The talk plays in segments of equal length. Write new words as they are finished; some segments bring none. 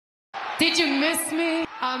Did you miss me?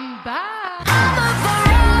 I'm back. I'm a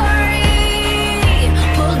Ferrari,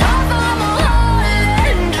 pulled off on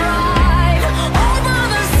Mulholland Drive. Over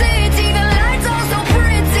the city, the lights are so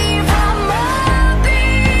pretty from up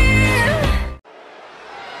here.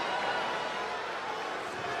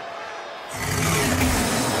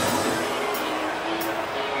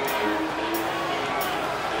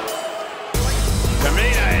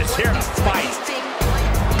 Tamina is here to fight.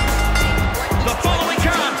 The following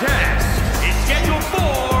contest is scheduled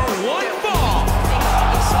for one fall.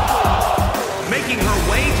 Making her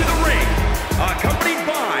way to the ring, accompanied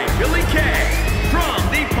by Billie Kay from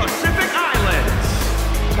the Pacific Islands,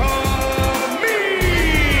 Tamina.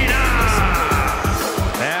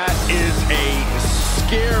 That is a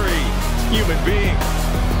scary human being.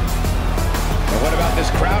 And what about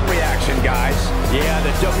this crowd reaction, guys? Yeah,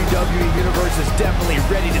 the WWE Universe is definitely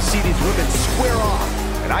ready to see these women square off.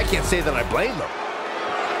 And I can't say that I blame them.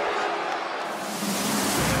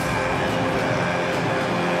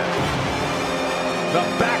 The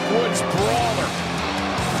backwoods brawler.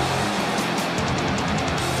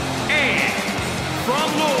 And from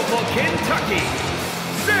Louisville, Kentucky,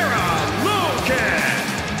 Sarah Logan.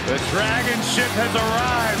 The dragon ship has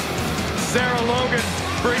arrived. Sarah Logan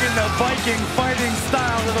bringing the Viking fighting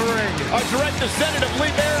style to the ring. A direct descendant of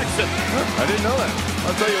Lee Erickson. I didn't know that.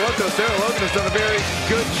 I'll tell you what, though, Sarah Logan has done a very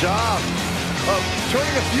good job of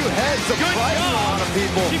turning a few heads, surprising a lot of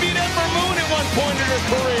people. She beat Ember Moon at one point in her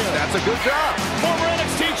career. That's a good job. Former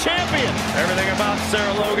NXT champion. Everything about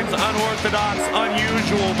Sarah Logan's unorthodox,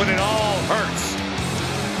 unusual, but it all hurts.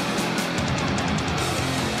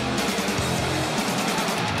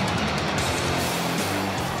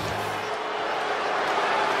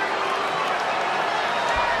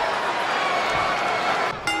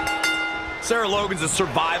 Sarah Logan's a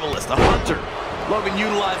survivalist, a hunter. Logan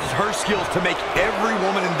utilizes her skills to make every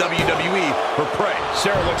woman in WWE her prey.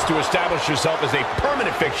 Sarah looks to establish herself as a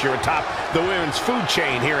permanent fixture atop the women's food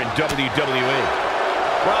chain here in WWE.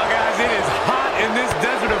 Well, guys, it is hot in this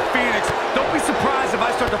desert of Phoenix. Don't be surprised if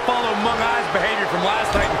I start to follow Mung Ai's behavior from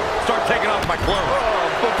last night and start taking off my clothes.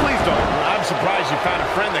 Oh, but please don't. I'm surprised you found a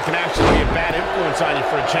friend that can actually be a bad influence on you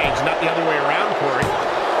for a change, not the other way around, Corey.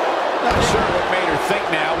 Not sure what made her think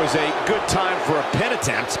now was a good time for a pin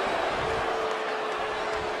attempt.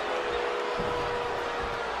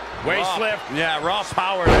 Waist lift. Yeah, raw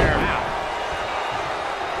power there. Wow.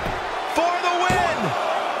 For the win!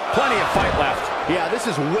 Plenty of fight left. Yeah, this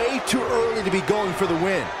is way too early to be going for the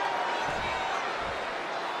win.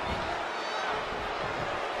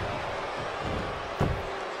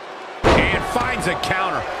 And finds a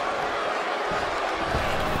counter.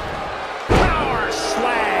 Power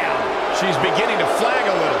slam. She's beginning to flag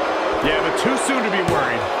a little. Yeah, but too soon to be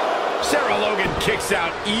worried. Sarah Logan kicks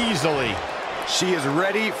out easily. She is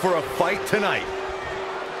ready for a fight tonight.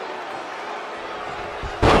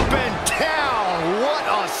 Up and down. What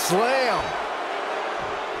a slam.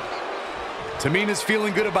 Tamina's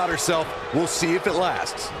feeling good about herself. We'll see if it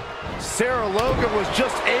lasts. Sarah Logan was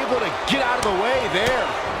just able to get out of the way there.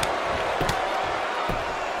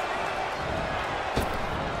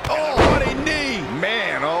 Oh, what a knee.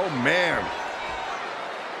 Man, oh man.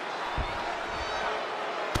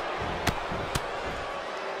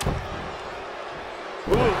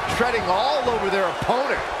 Ooh, treading all over their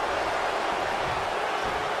opponent.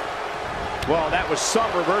 Well, that was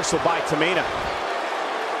some reversal by Tamina.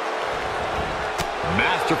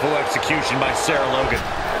 Masterful execution by Sarah Logan.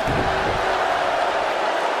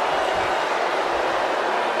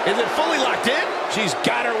 Is it fully locked in? She's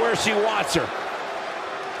got her where she wants her.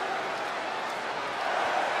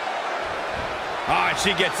 Oh, and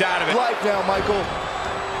she gets out of it. Life now, Michael.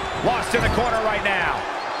 Lost in the corner right now.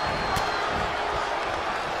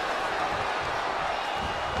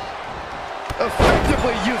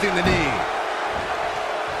 Effectively using the knee.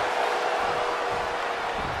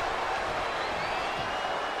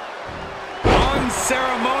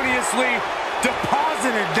 Unceremoniously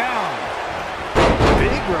deposited down.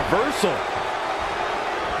 Big reversal.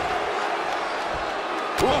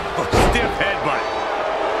 Whoa, stiff headbutt.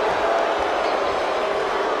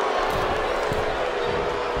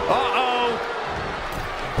 Uh-oh.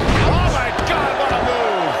 Oh, my God, what a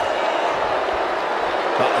move.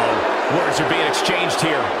 Uh-oh. Words are being exchanged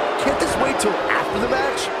here. Can't this wait till after the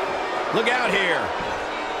match? Look out here.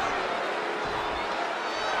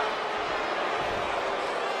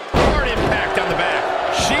 Hard impact on the back.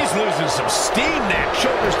 She's losing some steam now.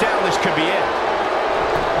 Shoulders down, this could be it.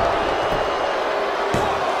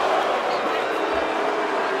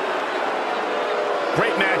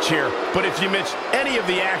 Great match here, but if you missed any of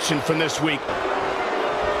the action from this week,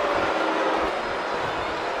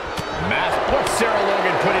 Sarah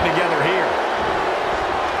Logan putting together here?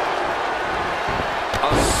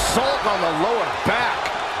 Assault on the lower back.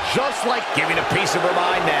 Just like giving a piece of her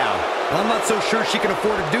mind now. I'm not so sure she can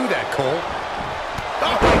afford to do that, Cole.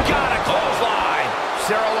 Oh my God, a clothesline.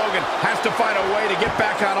 Sarah Logan has to find a way to get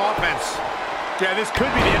back on offense. Yeah, this could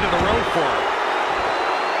be the end of the road for her.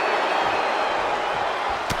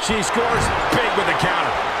 She scores big with the counter.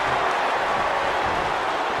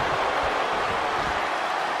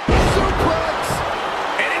 Suplex!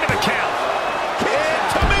 And into the count. And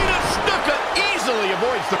Tamina Snuka easily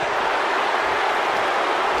avoids the...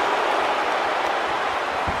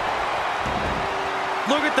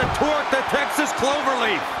 Look at the torque, the Texas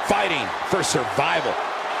Cloverleaf. Fighting for survival.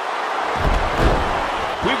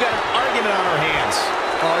 We've got an argument on our hands.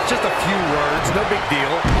 Oh, it's just a few words, no big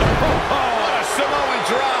deal. Oh, what a Samoan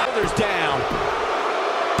drop. Shoulders down.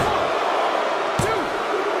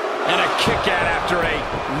 And a kick out after a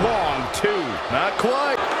long two. Not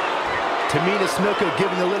quite. Tamina Snuka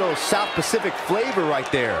giving a little South Pacific flavor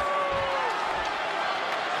right there.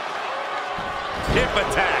 Hip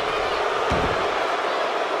attack.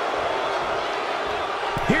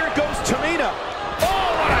 Here goes Tamina.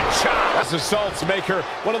 Oh, what a chop. These assaults make her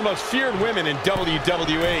one of the most feared women in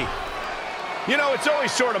WWE. You know, it's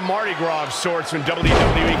always sort of Mardi Gras of sorts when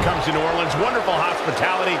WWE comes to New Orleans. Wonderful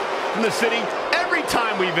hospitality from the city every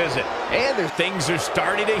time we visit. And things are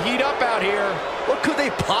starting to heat up out here. What could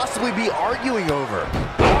they possibly be arguing over?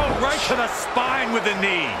 Oh, right to the spine with the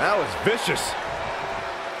knee. That was vicious.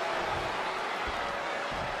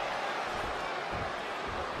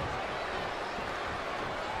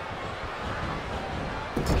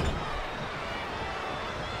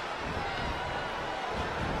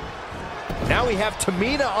 Now we have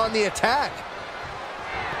Tamina on the attack.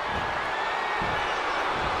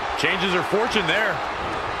 Changes her fortune there.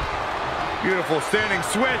 Beautiful standing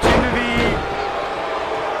switch into the...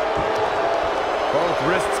 Both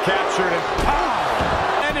wrists captured and...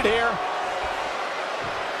 Pow! Ended here.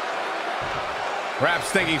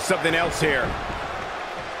 Perhaps thinking something else here.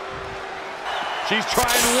 She's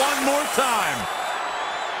trying one more time.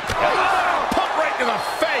 Oh, pump right to the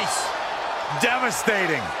face.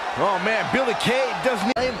 Devastating. Oh man, Billie Kay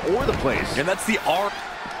doesn't name or the place. And that's the R.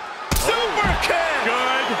 Super kick.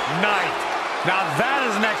 Good night. Now that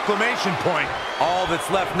is an exclamation point. All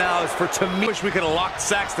that's left now is for Tamina. Wish we could have locked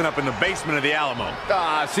Saxton up in the basement of the Alamo.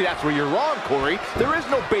 See, that's where you're wrong, Corey. There is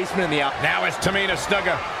no basement in the Alamo. Now it's Tamina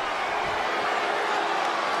Snuka.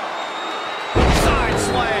 Side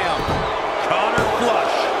slam. Connor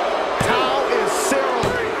flush. How is Sarah?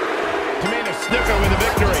 Tamina Snuka with the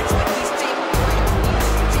victory.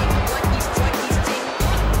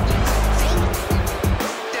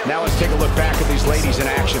 Now let's take a look back at these ladies in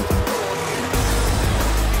action.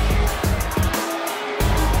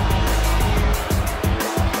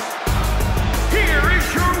 Here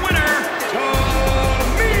is your winner,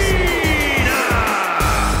 Tamina!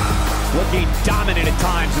 Looking dominant at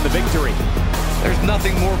times in the victory. There's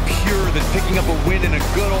nothing more pure than picking up a win in a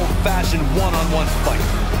good old-fashioned one-on-one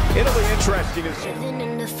fight. It'll be interesting to see. Living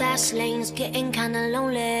in the fast lanes, getting kinda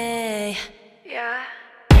lonely. Yeah.